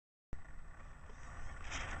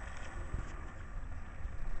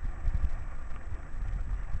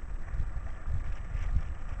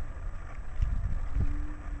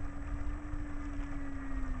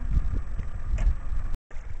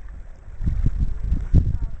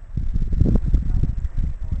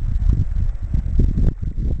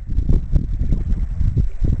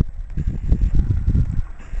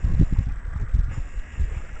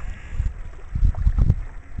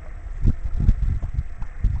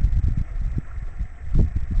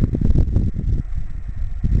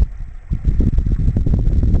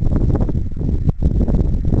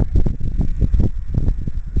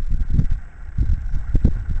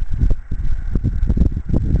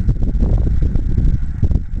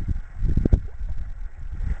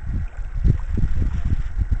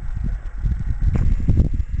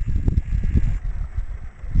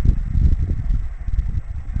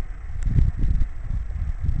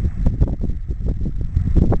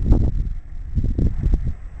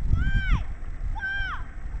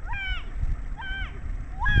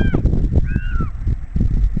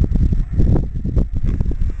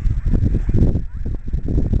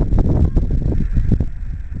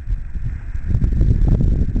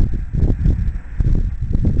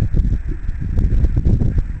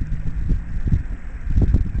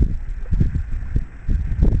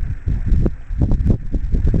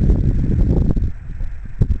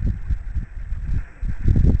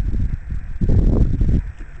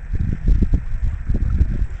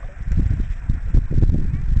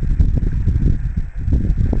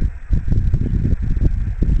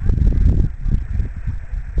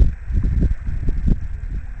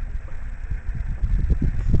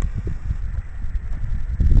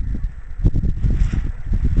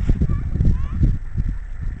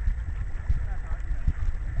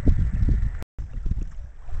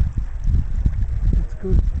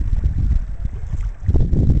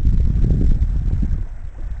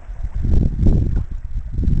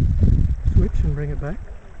back.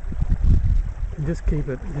 And just keep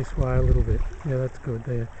it this way a little bit. Yeah, that's good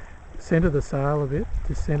there. Centre the sail a bit.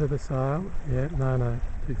 Just centre the sail. Yeah, no,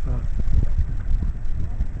 too far.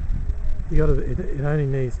 It only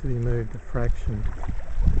needs to be moved a fraction.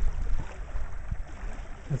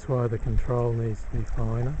 That's why the control needs to be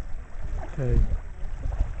finer. Okay.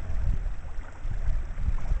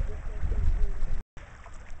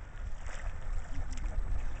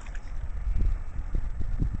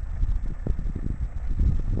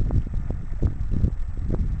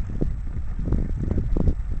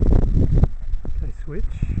 Okay, switch.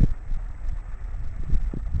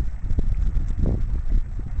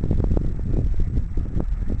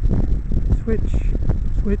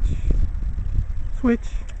 Switch,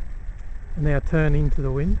 and now turn into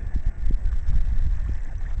the wind.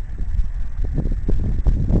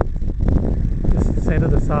 Just centre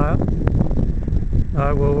the sail.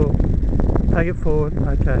 No, we'll take it forward.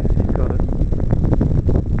 Okay, you've got it.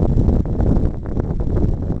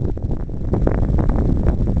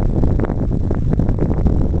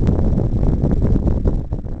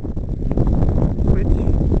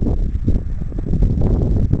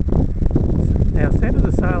 Now centre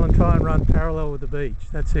the sail and try and run parallel with the beach.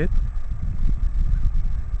 That's it.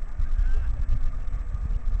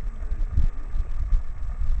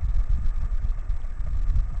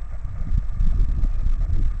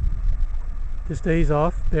 Just ease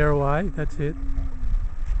off, bear away, that's it.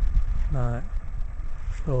 No.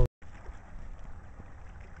 Stall.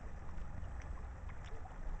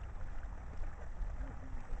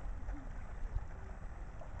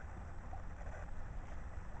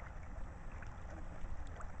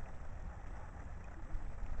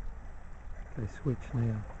 Okay, switch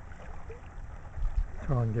now.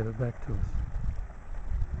 Try and get it back to us.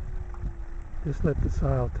 Just let the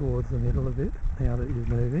sail towards the middle a bit now that you're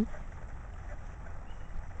moving.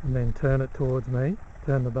 And then turn it towards me.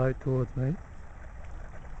 Turn the boat towards me.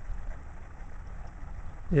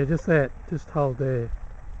 Yeah, just that. Just hold there.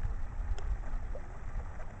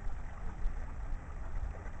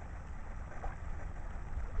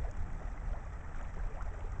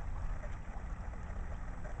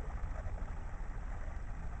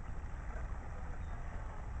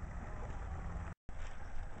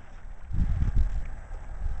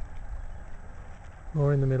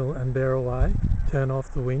 More in the middle and bear away. Turn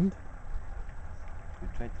off the wind.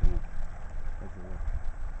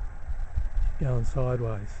 Going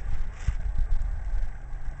sideways.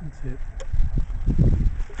 That's it.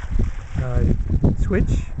 No,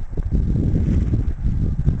 switch.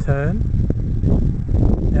 Turn.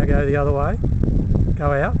 Now go the other way.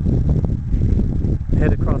 Go out.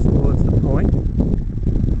 Head across towards the point.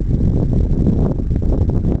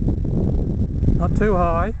 Not too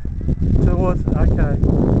high. Towards, okay.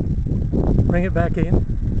 Bring it back in.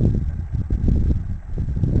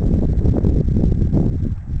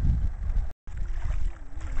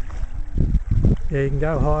 Yeah, you can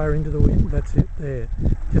go higher into the wind. That's it, there.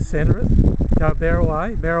 Just centre it. Go, bear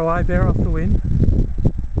away, bear off the wind.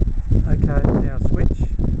 Okay, now switch.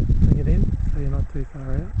 Bring it in so you're not too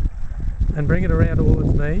far out. And bring it around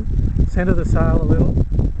towards me. Centre the sail a little.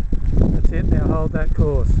 That's it, now hold that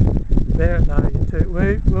course. Bear it, no, you're too,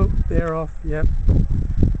 whoop, bear off, yep.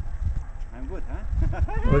 I'm good, huh?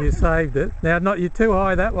 Well, you saved it. Now, you're too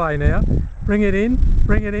high that way now. Bring it in,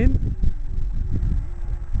 bring it in.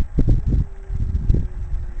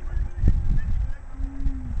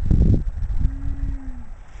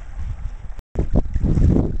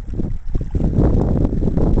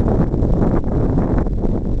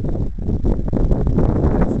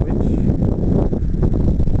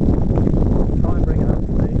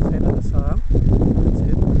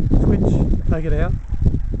 Take it out,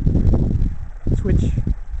 switch,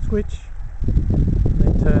 and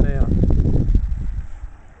then turn out.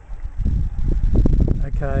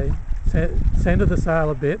 Okay, centre the sail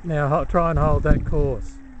a bit, now try and hold that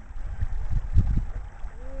course.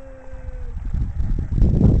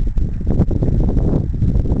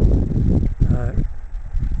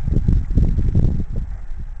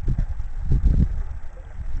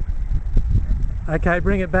 Okay,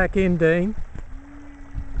 bring it back in, Dean.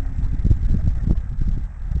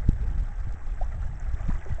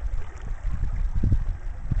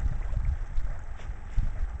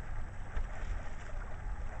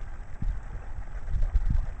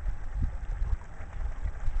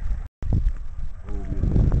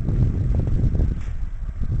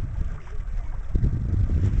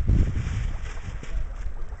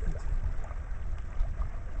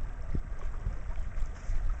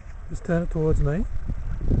 Just turn it towards me.